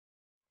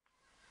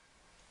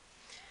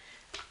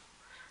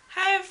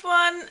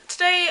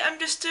I'm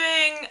just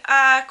doing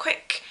a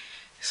quick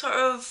sort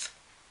of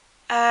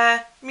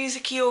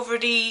music-y,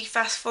 over-y,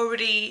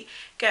 fast-forward-y,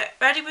 get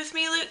ready with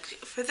me look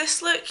for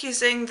this look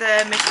using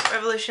the Makeup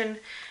Revolution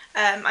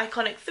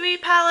Iconic 3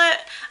 palette.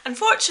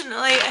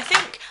 Unfortunately, I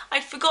think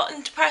I'd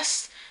forgotten to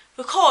press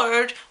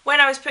record when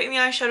I was putting the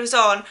eyeshadows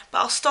on, but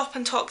I'll stop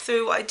and talk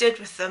through what I did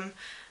with them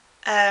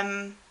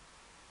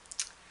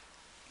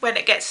when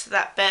it gets to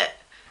that bit.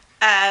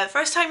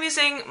 First time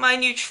using my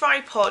new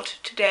tripod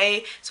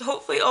today, so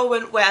hopefully it all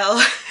went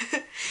well.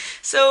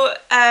 So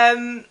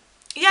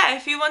yeah,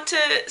 if you want to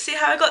see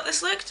how I got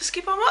this look, just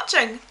keep on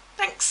watching.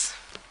 Thanks.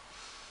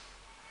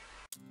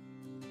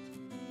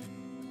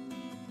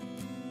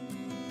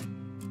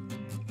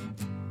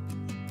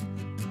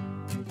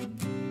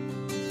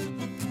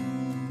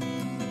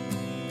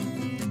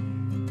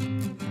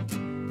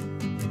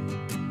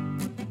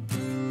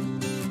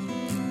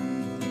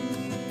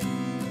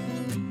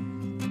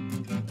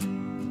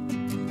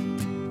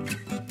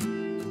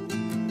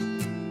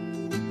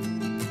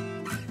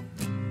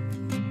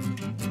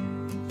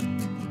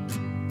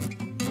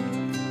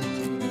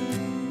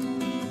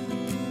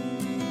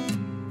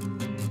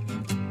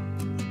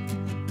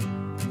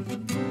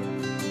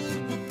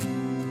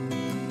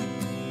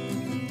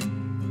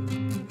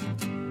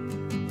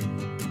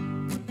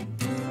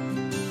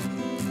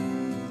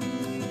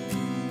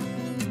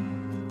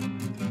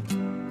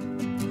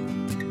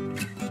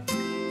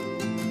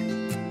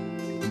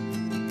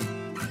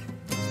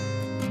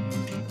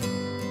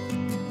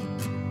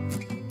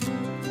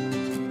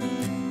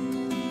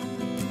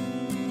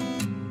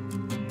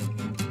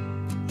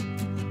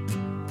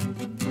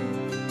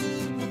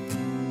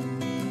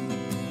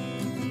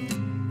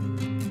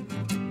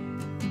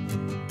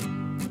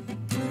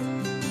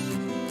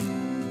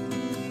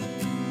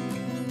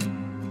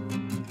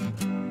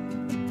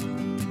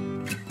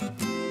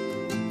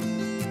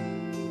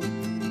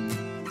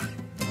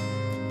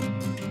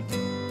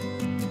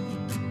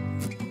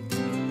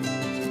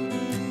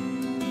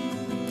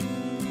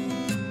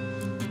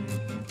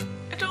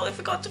 I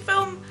forgot to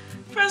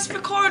press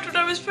record when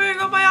I was putting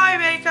on my eye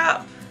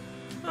makeup.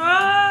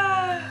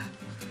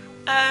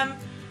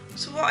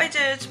 So what I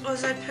did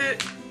was I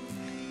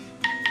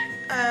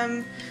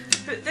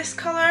put this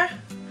colour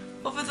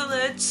over the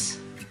lids,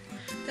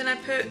 then I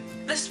put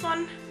this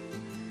one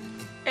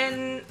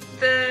in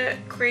the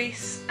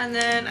crease, and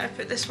then I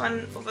put this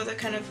one over the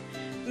kind of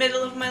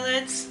middle of my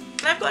lids,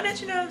 and I've got an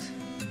itchy nose.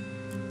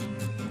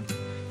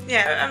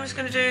 Yeah, I'm just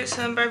going to do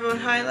some Bare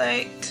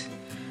highlight.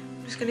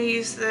 I'm just going to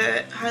use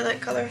the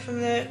highlight colour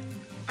from the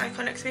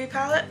Iconic 3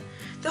 palette.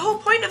 The whole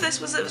point of this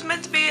was it was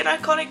meant to be an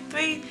Iconic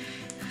 3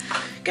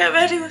 get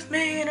ready with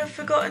me, and I've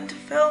forgotten to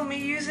film me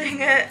using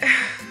it.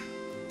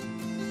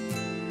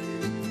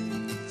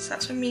 So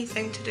that's a me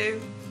thing to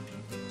do.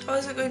 I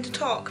wasn't going to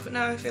talk, but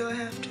now I feel I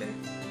have to.